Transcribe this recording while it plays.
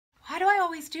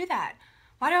always do that?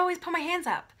 Why do I always put my hands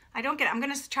up? I don't get it. I'm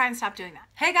gonna try and stop doing that.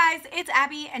 Hey guys, it's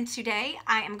Abby, and today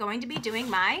I am going to be doing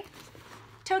my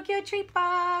Tokyo treat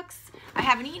box. I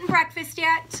haven't eaten breakfast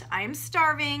yet. I am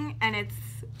starving, and it's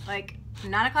like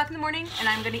 9 o'clock in the morning, and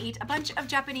I'm gonna eat a bunch of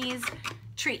Japanese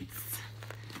treats.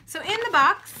 So in the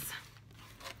box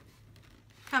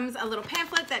comes a little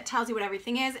pamphlet that tells you what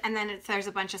everything is, and then there's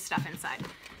a bunch of stuff inside.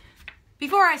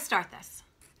 Before I start this,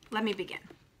 let me begin.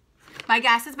 My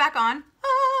gas is back on.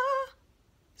 Ah,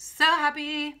 so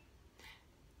happy.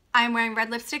 I am wearing red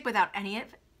lipstick without any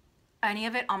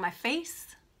of it on my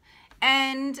face.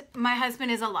 And my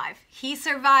husband is alive. He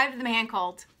survived the man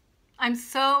cold. I'm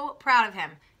so proud of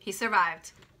him. He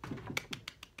survived.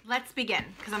 Let's begin,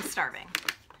 because I'm starving.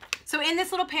 So in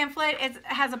this little pamphlet, it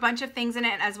has a bunch of things in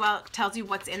it as well. It tells you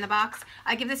what's in the box.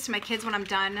 I give this to my kids when I'm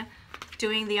done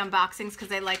doing the unboxings because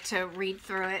they like to read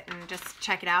through it and just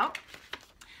check it out.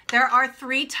 There are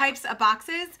 3 types of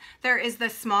boxes. There is the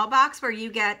small box where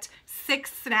you get 6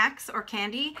 snacks or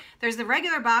candy. There's the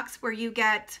regular box where you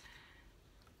get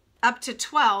up to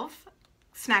 12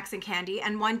 snacks and candy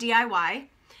and 1 DIY.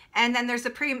 And then there's a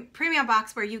premium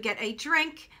box where you get a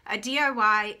drink, a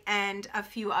DIY, and a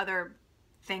few other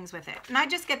things with it. And I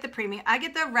just get the premium. I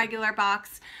get the regular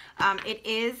box. It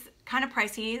is kind of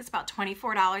pricey. It's about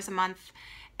 $24 a month.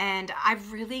 And I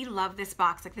really love this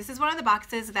box. Like, this is one of the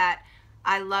boxes that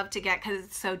I love to get because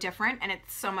it's so different and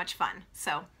it's so much fun.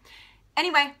 So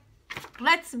anyway,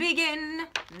 let's begin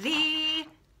the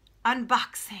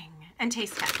unboxing and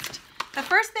taste test. The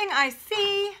first thing I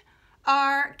see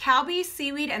are Calbee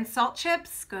seaweed and salt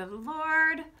chips. Good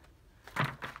Lord.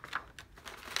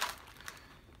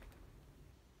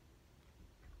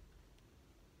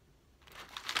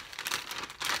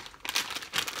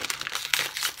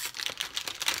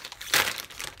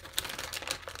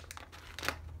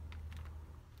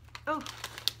 Oh,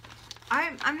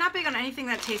 I'm not big on anything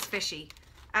that tastes fishy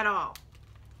at all.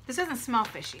 This doesn't smell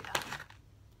fishy though.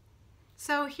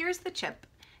 So here's the chip.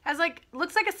 It has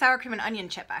looks like a sour cream and onion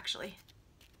chip actually.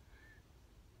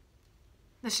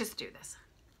 Let's just do this.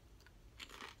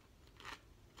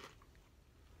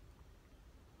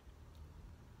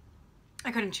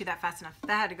 I couldn't chew that fast enough.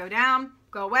 That had to go down,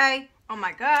 go away. Oh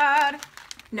my God.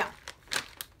 No.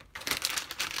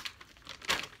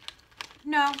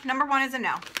 No, number 1 is a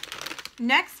no.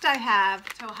 Next I have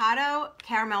Tojado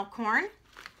caramel corn.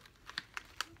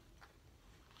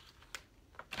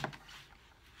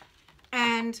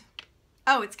 And,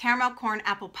 oh, it's caramel corn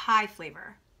apple pie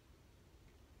flavor.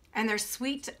 And they're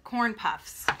sweet corn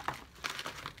puffs.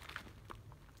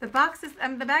 The box is,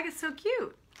 the bag is so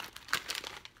cute.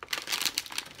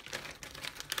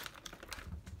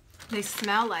 They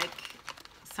smell like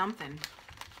something.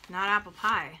 Not apple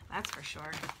pie, that's for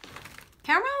sure.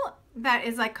 Caramel that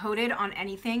is like coated on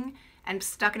anything and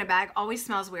stuck in a bag always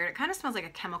smells weird. It kind of smells like a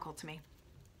chemical to me.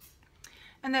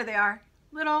 And there they are,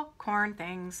 little corn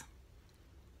things.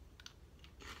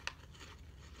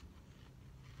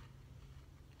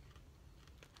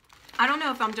 I don't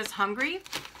know if I'm just hungry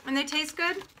and they taste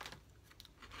good,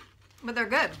 but they're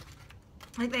good.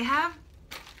 Like they kind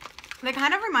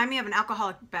of remind me of an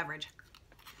alcoholic beverage.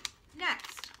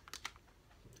 Next,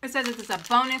 it says it's a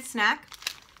bonus snack.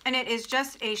 And it is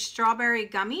just a strawberry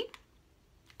gummy.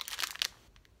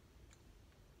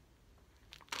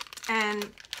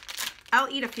 And I'll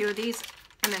eat a few of these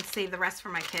and then save the rest for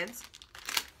my kids.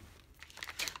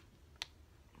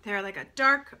 They're like a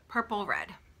dark purple red.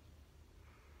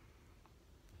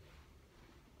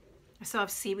 I still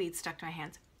have seaweed stuck to my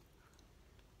hands.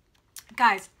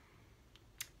 Guys,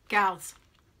 gals,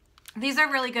 these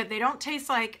are really good. They don't taste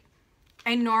like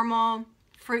a normal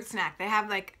fruit snack. They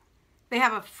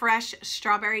have a fresh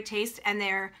strawberry taste, and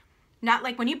they're not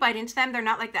like, when you bite into them, they're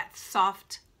not like that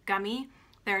soft gummy.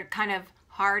 They're kind of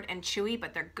hard and chewy,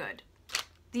 but they're good.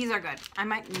 These are good. I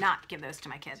might not give those to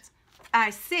my kids. I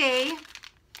see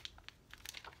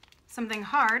something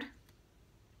hard.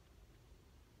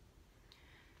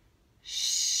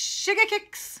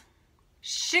 Shigekicks.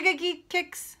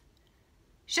 Shigekicks.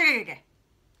 Shigekicks.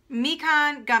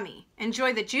 Mikan gummy.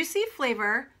 Enjoy the juicy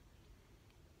flavor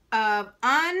of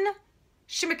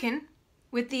Shimikin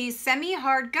with these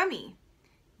semi-hard gummy.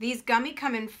 These gummy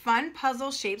come in fun puzzle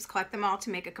shapes. Collect them all to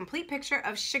make a complete picture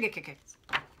of Shigekicks.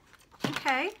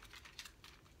 Okay.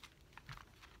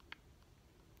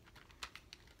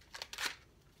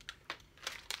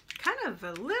 Kind of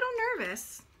a little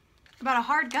nervous about a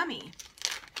hard gummy.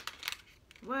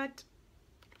 What?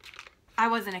 I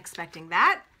wasn't expecting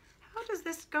that. How does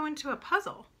this go into a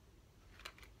puzzle?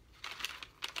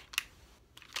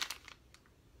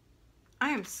 I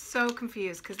am so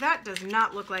confused because that does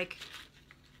not look like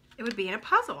it would be in a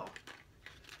puzzle.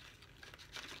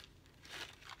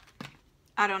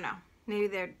 I don't know. Maybe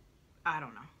they're, I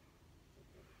don't know.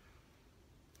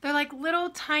 They're like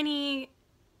little tiny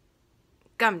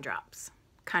gumdrops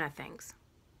kind of things.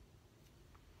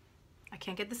 I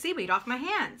can't get the seaweed off my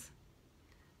hands.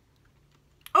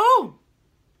 Oh!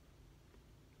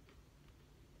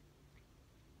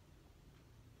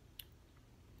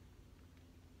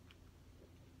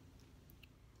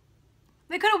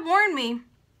 They could have warned me.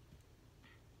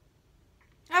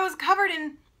 I was covered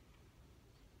in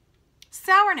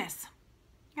sourness.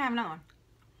 I have another one.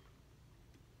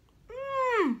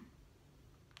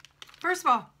 First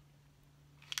of all,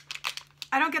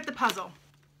 I don't get the puzzle.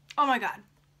 Oh my God.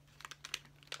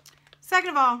 Second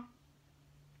of all,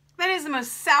 that is the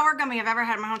most sour gummy I've ever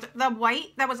had in my whole time. The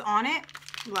white that was on it,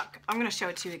 look, I'm gonna show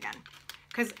it to you again.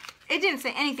 Because it didn't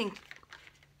say anything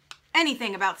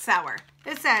about sour.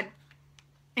 It said,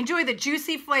 enjoy the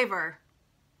juicy flavor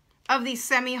of these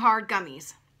semi-hard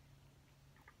gummies.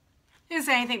 It didn't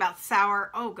say anything about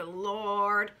sour. Oh, good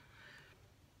Lord.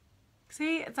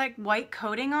 See, it's like white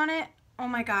coating on it. Oh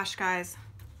my gosh, guys.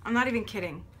 I'm not even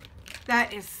kidding.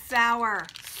 That is sour.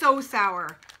 So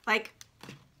sour. Like,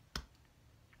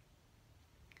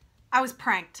 I was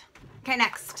pranked. Okay,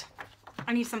 next.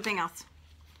 I need something else.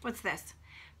 What's this?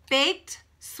 Baked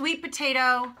sweet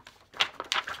potato.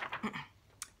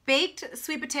 Baked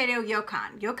sweet potato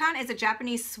yokan. Yokan is a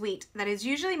Japanese sweet that is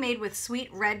usually made with sweet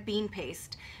red bean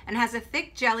paste and has a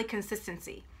thick jelly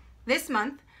consistency. This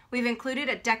month, we've included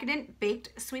a decadent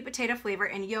baked sweet potato flavor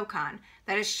in yokan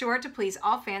that is sure to please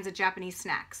all fans of Japanese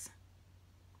snacks.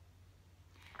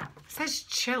 It says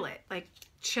chill it, like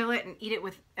chill it and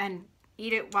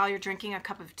eat it while you're drinking a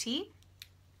cup of tea.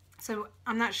 So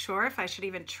I'm not sure if I should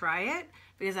even try it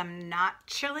because I'm not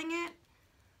chilling it.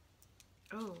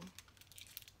 Oh.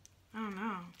 I don't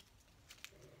know.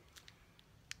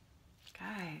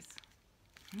 Guys,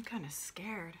 I'm kind of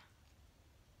scared.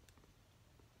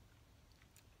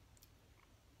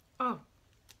 Oh.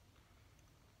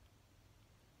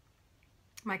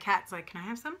 My cat's like, can I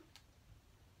have some?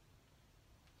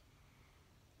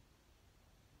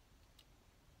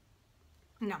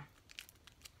 No.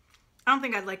 I don't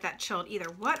think I'd like that chilled either.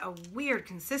 What a weird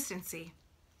consistency.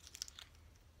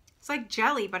 It's like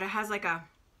jelly, but it has like a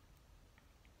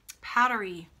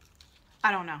powdery,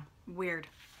 I don't know, weird.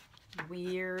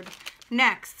 Weird.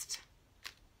 Next,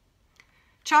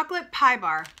 chocolate pie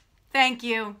bar. Thank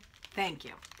you. Thank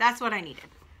you. That's what I needed.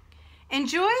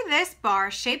 Enjoy this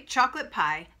bar-shaped chocolate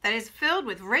pie that is filled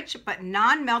with rich but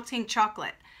non-melting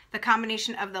chocolate. The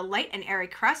combination of the light and airy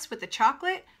crust with the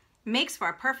chocolate makes for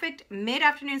a perfect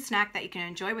mid-afternoon snack that you can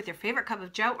enjoy with your favorite cup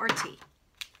of joe or tea.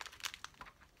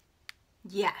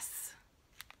 Yes.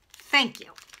 Thank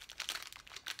you.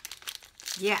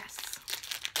 Yes.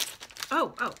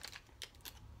 Oh.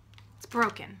 It's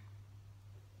broken.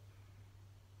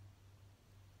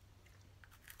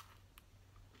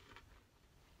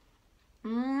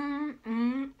 I'm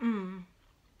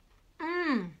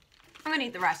gonna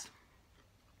eat the rest.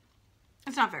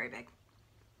 It's not very big.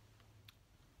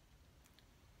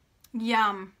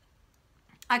 Yum.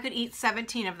 I could eat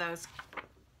 17 of those.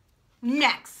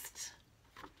 Next.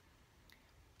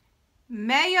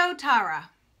 MAYO tara.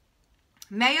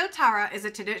 MAYO tara is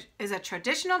a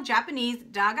traditional Japanese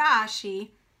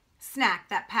dagashi snack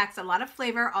that packs a lot of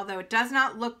flavor, although it does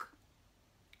not look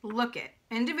it.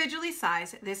 Individually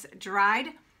sized, this dried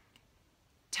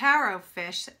taro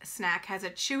fish snack has a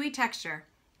chewy texture,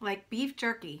 like beef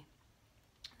jerky.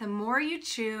 The more you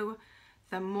chew,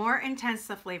 the more intense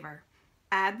the flavor.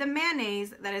 Add the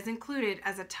mayonnaise that is included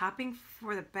as a topping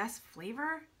for the best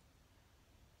flavor.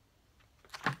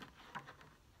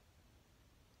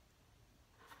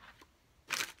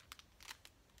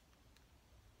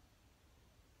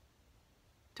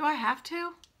 Do I have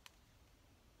to?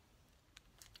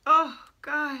 Oh,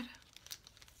 God.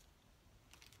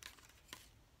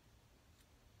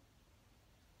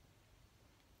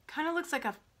 Kind of looks like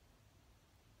a,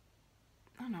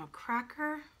 I don't know,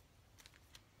 cracker.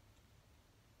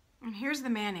 And here's the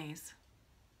mayonnaise.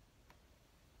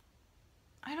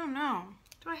 I don't know.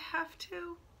 Do I have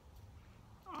to?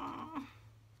 Oh.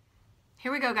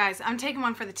 Here we go, guys. I'm taking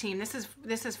one for the team. This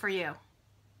is for you.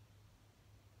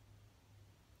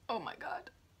 Oh my God.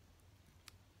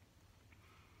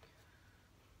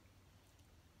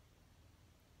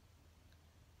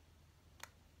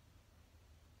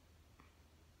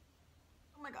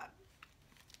 Oh my God.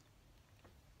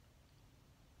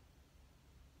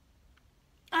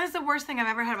 That is the worst thing I've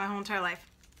ever had in my whole entire life.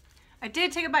 I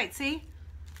did take a bite, see?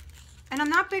 And I'm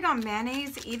not big on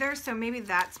mayonnaise either, so maybe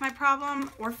that's my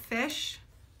problem, or fish.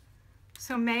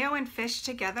 So mayo and fish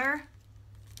together.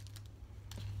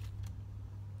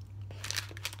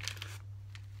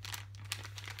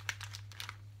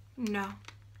 No.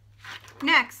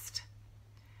 Next,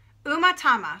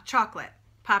 Umatama chocolate.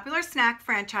 Popular snack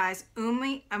franchise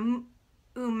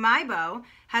MAYO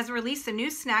has released a new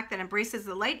snack that embraces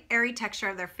the light, airy texture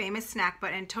of their famous snack,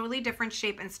 but in totally different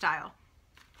shape and style.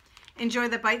 Enjoy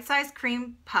the bite-sized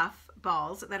cream puff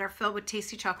balls that are filled with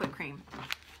tasty chocolate cream.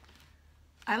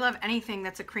 I love anything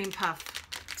that's a cream puff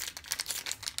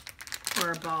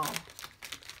or a ball.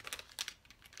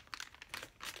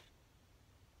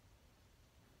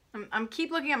 I'm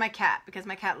keep looking at my cat because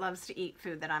my cat loves to eat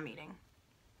food that I'm eating.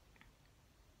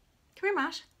 Come here,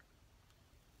 Mosh.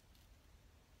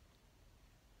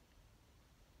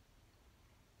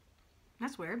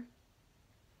 That's weird.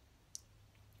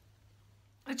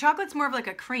 The chocolate's more of like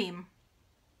a cream,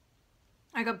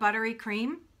 like a buttery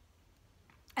cream.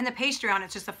 And the pastry on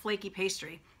it's just a flaky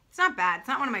pastry. It's not bad. It's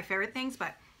not one of my favorite things,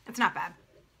 but it's not bad.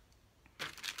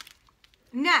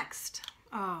 Next,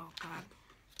 oh God.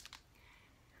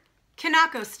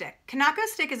 Kanako stick. Kanako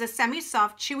stick is a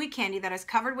semi-soft, chewy candy that is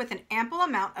covered with an ample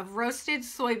amount of roasted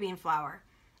soybean flour.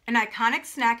 An iconic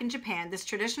snack in Japan, this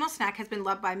traditional snack has been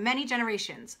loved by many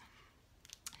generations.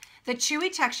 The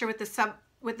chewy texture with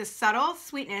the subtle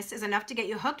sweetness is enough to get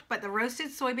you hooked, but the roasted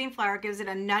soybean flour gives it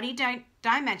a nutty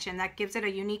dimension that gives it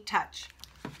a unique touch.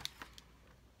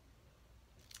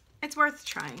 It's worth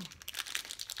trying.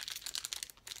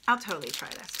 I'll totally try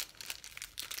this.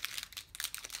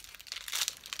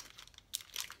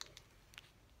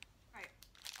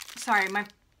 Sorry,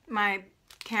 my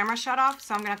camera shut off,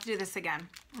 so I'm gonna have to do this again,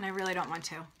 and I really don't want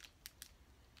to.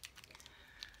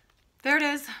 There it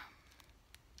is.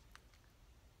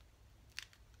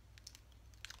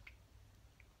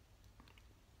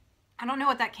 I don't know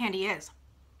what that candy is.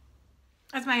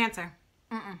 That's my answer.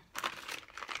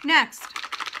 Next,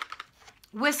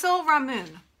 Whistle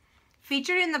Ramen.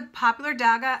 Featured in the popular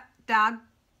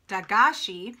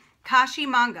Dagashi Kashi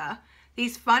manga,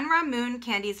 these fun ramen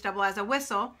candies double as a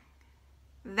whistle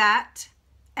that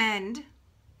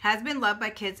has been loved by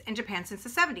kids in Japan since the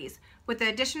 70s. With the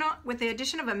addition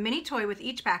of a mini toy with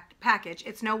each package,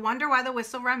 it's no wonder why the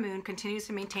Whistle Ramen continues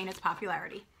to maintain its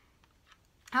popularity.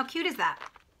 How cute is that?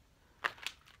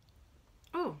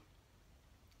 Oh.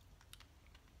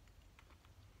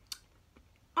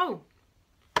 Oh.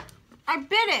 I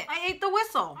bit it. I ate the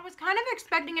whistle. I was kind of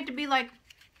expecting it to be like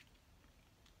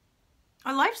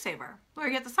a lifesaver where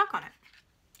you get to suck on it.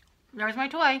 There's my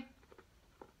toy.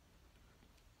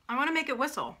 I want to make it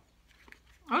whistle.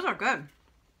 Those are good.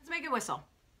 Let's make it whistle.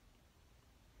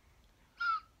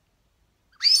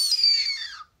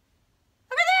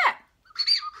 Look at that.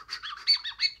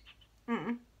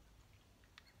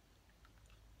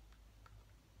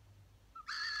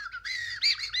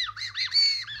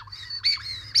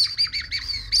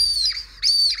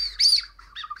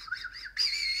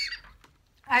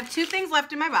 I have two things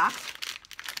left in my box.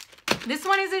 This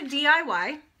one is a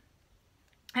DIY,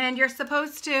 and you're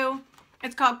supposed to,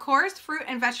 it's called Coors Fruit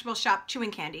and Vegetable Shop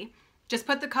Chewing Candy. Just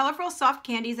put the colorful soft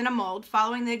candies in a mold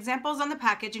following the examples on the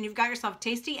package, and you've got yourself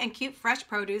tasty and cute fresh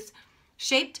produce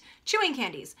shaped chewing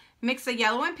candies. Mix the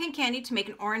yellow and pink candy to make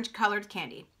an orange colored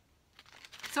candy.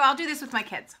 So I'll do this with my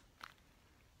kids.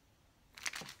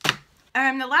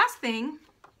 And the last thing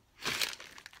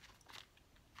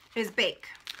is Bake.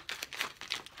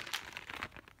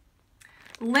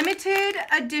 Limited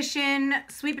edition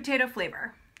sweet potato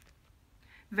flavor.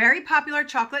 Very popular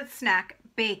chocolate snack,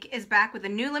 Bake, is back with a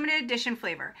new limited edition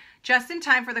flavor. Just in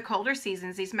time for the colder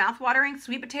seasons, these mouth-watering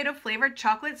sweet potato flavored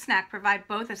chocolate snack provide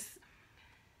both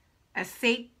a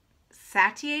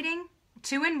satiating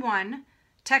 2-in-1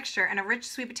 texture and a rich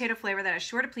sweet potato flavor that is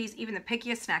sure to please even the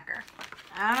pickiest snacker.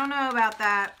 I don't know about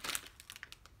that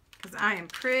because I am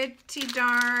pretty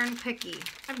darn picky.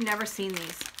 I've never seen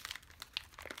these.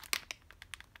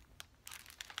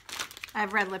 I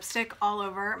have red lipstick all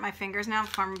over my fingers now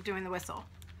from doing the whistle.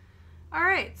 All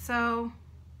right, so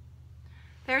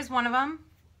there's one of them.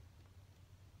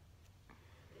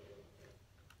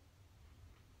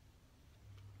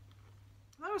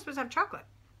 I thought it was supposed to have chocolate.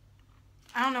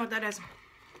 I don't know what that is,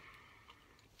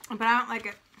 but I don't like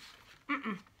it.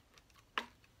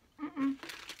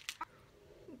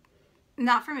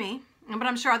 Not for me, but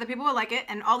I'm sure other people will like it,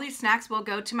 and all these snacks will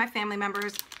go to my family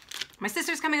members. My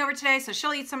sister's coming over today, so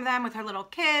she'll eat some of them with her little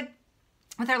kid,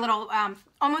 with her little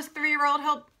almost 3-year-old.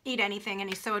 He'll eat anything, and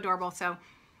he's so adorable. So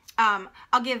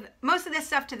I'll give most of this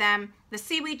stuff to them. The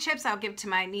seaweed chips I'll give to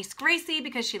my niece Gracie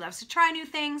because she loves to try new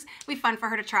things. It'll be fun for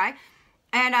her to try.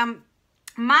 And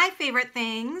my favorite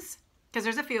things, because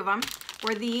there's a few of them,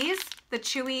 were these the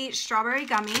chewy strawberry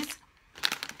gummies.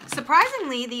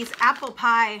 Surprisingly, these apple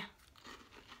pie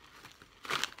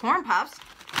corn puffs.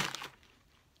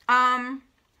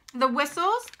 The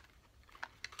whistles.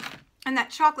 And that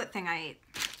chocolate thing I ate.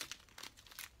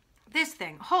 This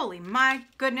thing. Holy my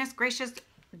goodness gracious.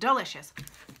 Delicious.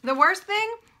 The worst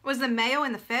thing was the mayo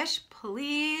and the fish.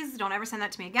 Please don't ever send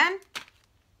that to me again.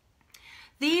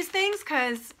 These things,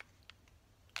 because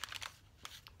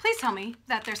please tell me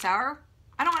that they're sour.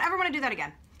 I don't ever want to do that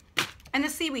again. And the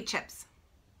seaweed chips.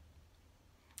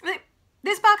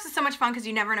 This box is so much fun because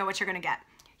you never know what you're going to get.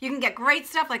 You can get great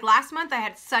stuff. Like last month I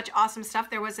had such awesome stuff.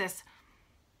 There was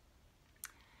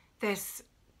this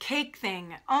cake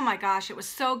thing. Oh my gosh, it was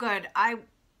so good. I've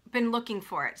been looking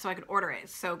for it so I could order it.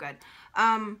 It's so good.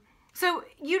 So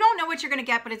you don't know what you're going to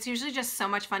get, but it's usually just so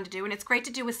much fun to do, and it's great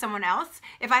to do with someone else.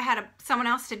 If I had someone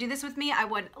else to do this with me, I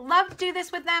would love to do this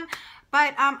with them,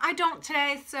 but I don't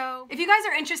today. So if you guys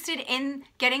are interested in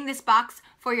getting this box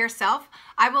for yourself,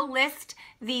 I will list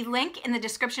the link in the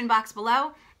description box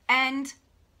below, and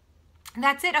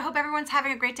that's it. I hope everyone's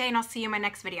having a great day, and I'll see you in my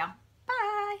next video.